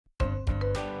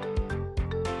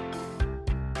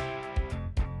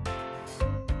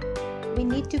we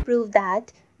need to prove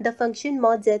that the function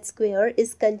mod z square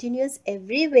is continuous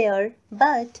everywhere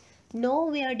but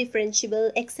nowhere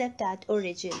differentiable except at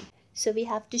origin. So we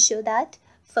have to show that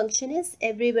function is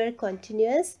everywhere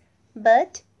continuous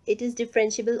but it is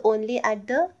differentiable only at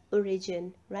the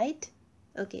origin, right?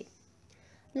 Okay,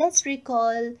 let's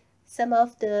recall some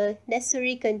of the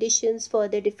necessary conditions for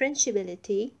the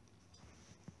differentiability.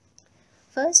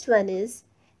 First one is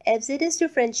fz is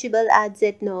differentiable at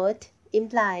z0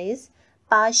 implies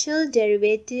partial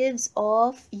derivatives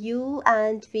of u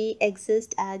and v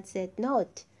exist at z0.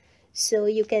 So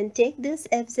you can take this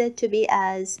fz to be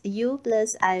as u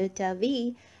plus iota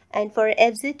v, and for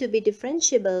fz to be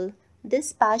differentiable,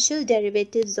 this partial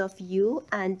derivatives of u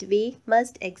and v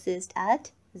must exist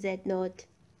at z0.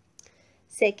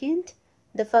 Second,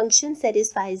 the function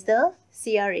satisfies the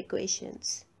CR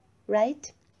equations,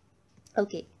 right?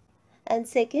 Okay, and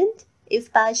second,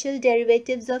 if partial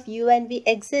derivatives of u and v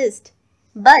exist,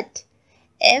 but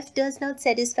f does not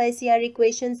satisfy CR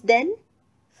equations, then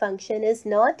function is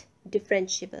not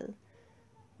differentiable,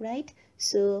 right?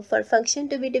 So for function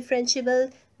to be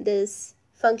differentiable, this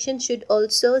function should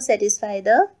also satisfy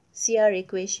the CR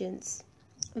equations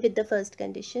with the first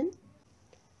condition.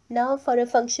 Now for a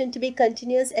function to be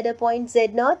continuous at a point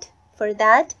z0, for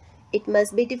that it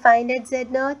must be defined at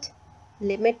z0,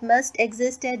 limit must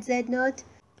exist at z0,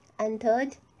 and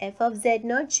third, f of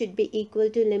z0 should be equal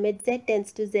to limit z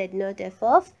tends to z0 f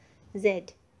of z,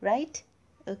 right?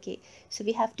 Okay, so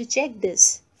we have to check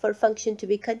this for function to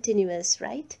be continuous,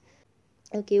 right?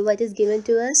 Okay, what is given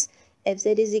to us?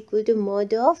 Fz is equal to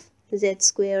mod of z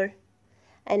square,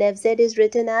 and fz is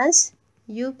written as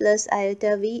u plus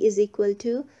iota v is equal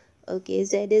to, okay,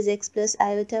 z is x plus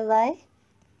iota y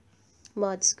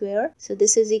mod square. So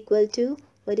this is equal to,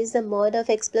 what is the mod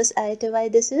of x plus iota y?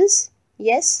 This is,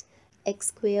 yes, x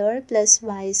square plus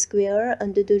y square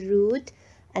under the root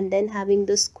and then having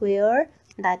the square,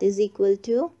 that is equal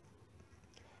to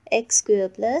x square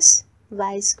plus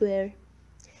y square.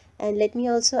 And let me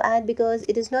also add, because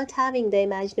it is not having the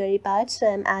imaginary part, so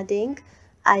I am adding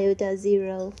iota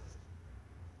 0.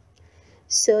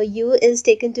 So u is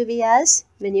taken to be as,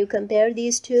 when you compare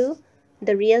these two,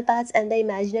 the real parts and the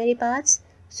imaginary parts,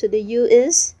 so the u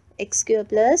is x square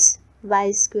plus y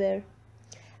square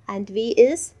and v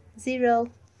is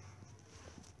 0.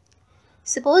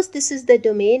 Suppose this is the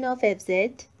domain of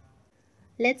fz.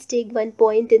 Let's take one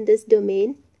point in this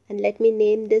domain and let me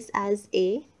name this as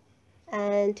a,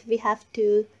 and we have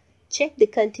to check the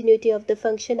continuity of the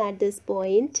function at this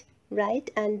point,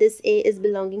 right? And this a is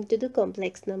belonging to the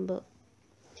complex number.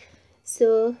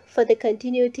 So for the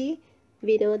continuity,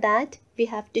 we know that we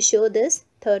have to show this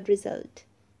third result.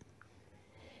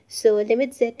 So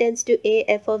limit z tends to a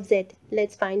f of z.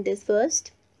 Let's find this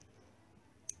first.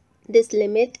 This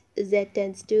limit z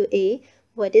tends to a,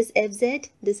 what is fz?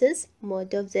 This is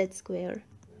mod of z square.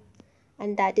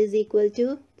 And that is equal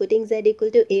to, putting z equal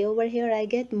to a over here, I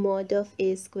get mod of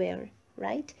a square,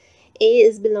 right? A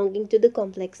is belonging to the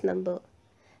complex number.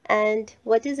 And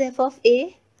what is f of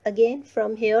a? Again,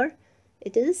 from here,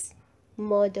 it is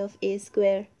mod of a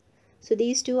square. So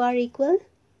these two are equal,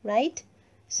 right?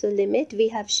 So limit, we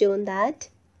have shown that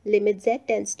limit z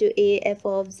tends to a f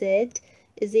of z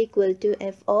is equal to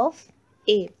f of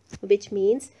a, which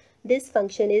means this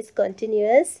function is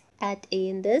continuous at a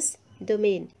in this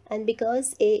domain. And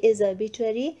because a is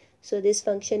arbitrary, so this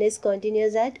function is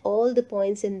continuous at all the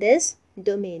points in this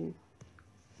domain.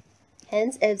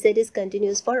 Hence fz is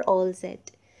continuous for all z.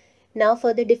 Now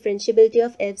for the differentiability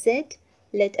of fz,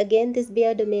 let again this be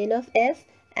a domain of f,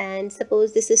 and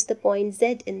suppose this is the point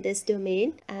z in this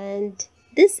domain, and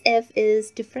this f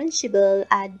is differentiable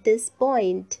at this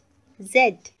point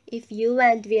z if u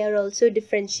and v are also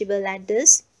differentiable at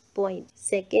this point.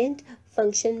 Second,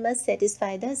 function must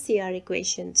satisfy the CR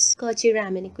equations,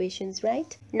 Cauchy-Riemann equations,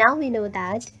 right? Now we know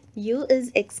that u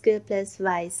is x square plus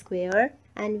y square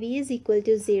and v is equal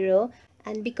to 0,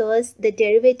 and because the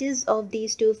derivatives of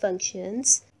these two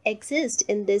functions exist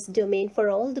in this domain for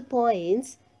all the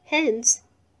points, hence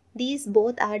these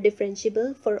both are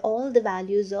differentiable for all the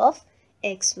values of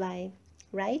x, y,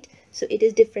 right? So it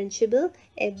is differentiable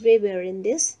everywhere in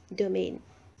this domain.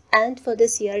 And for the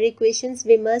CR equations,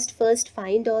 we must first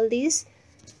find all these.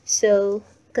 So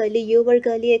curly u over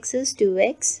curly x is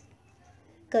 2x,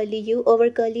 curly u over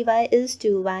curly y is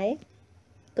 2y,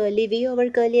 curly v over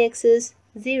curly x is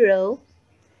 0,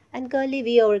 and curly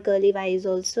v over curly y is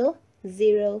also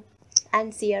 0.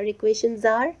 And CR equations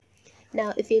are,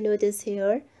 now if you notice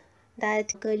here,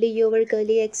 that curly u over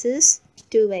curly x is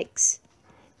 2x,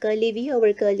 curly v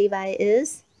over curly y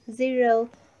is 0,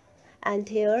 and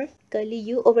here curly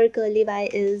u over curly y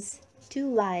is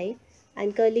 2y,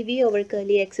 and curly v over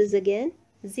curly x is again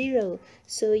 0.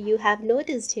 So you have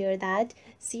noticed here that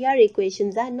CR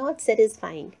equations are not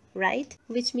satisfying, right?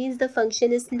 Which means the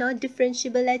function is not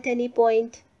differentiable at any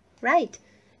point, right?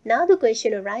 Now the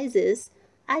question arises,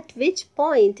 at which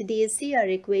point these CR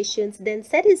equations then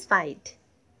satisfied?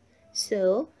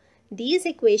 So these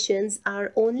equations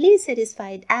are only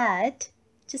satisfied at,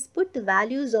 just put the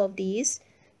values of these.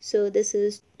 So this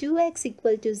is 2x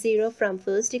equal to 0 from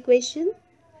first equation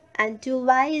and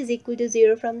 2y is equal to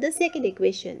 0 from the second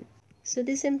equation. So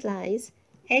this implies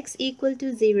x equal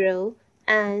to 0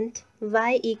 and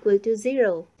y equal to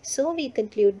 0. So we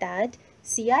conclude that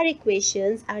CR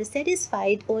equations are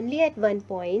satisfied only at one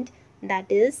point,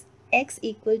 that is x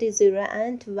equal to 0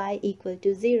 and y equal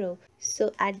to 0.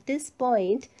 So at this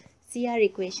point, CR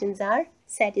equations are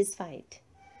satisfied,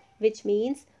 which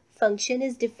means function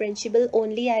is differentiable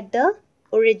only at the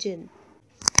origin.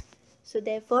 So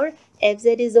therefore,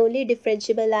 fz is only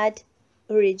differentiable at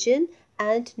origin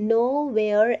and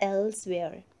nowhere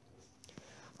elsewhere.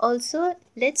 Also,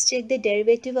 let's check the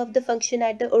derivative of the function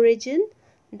at the origin.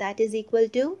 That is equal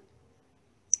to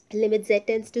limit z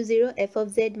tends to 0, f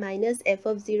of z minus f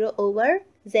of 0 over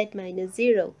z minus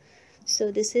 0.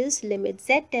 So this is limit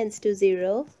z tends to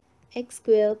 0, x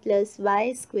square plus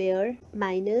y square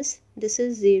minus, this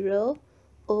is 0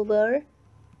 over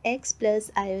x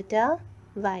plus iota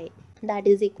y. That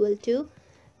is equal to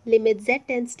limit z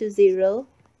tends to 0,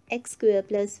 x square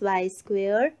plus y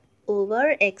square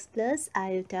over x plus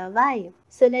iota y.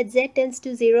 So let z tends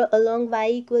to 0 along y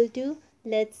equal to,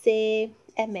 let's say,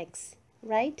 mx,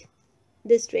 right?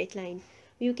 This straight line.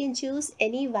 You can choose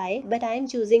any y, but I am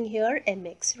choosing here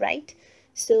mx, right?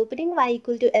 So putting y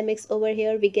equal to mx over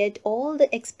here, we get all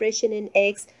the expression in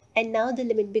x, and now the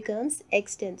limit becomes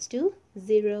x tends to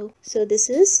 0. So this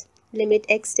is limit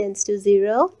x tends to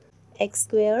 0, x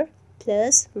square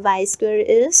plus y square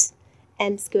is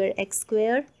m square x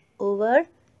square over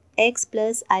x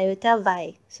plus iota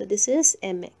y. So this is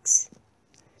mx.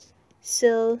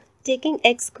 So taking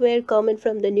x square common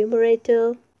from the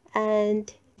numerator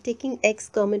and taking x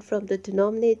common from the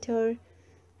denominator,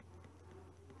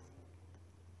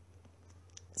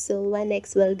 so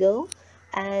 1x will go,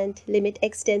 and limit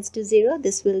x tends to 0,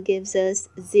 this will gives us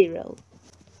 0.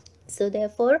 So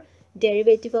therefore,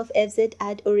 derivative of fz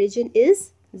at origin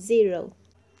is 0.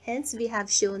 Hence, we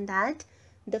have shown that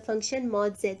the function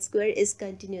mod z square is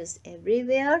continuous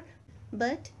everywhere,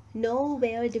 but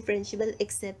nowhere differentiable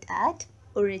except at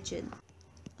origin.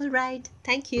 Alright,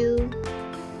 thank you.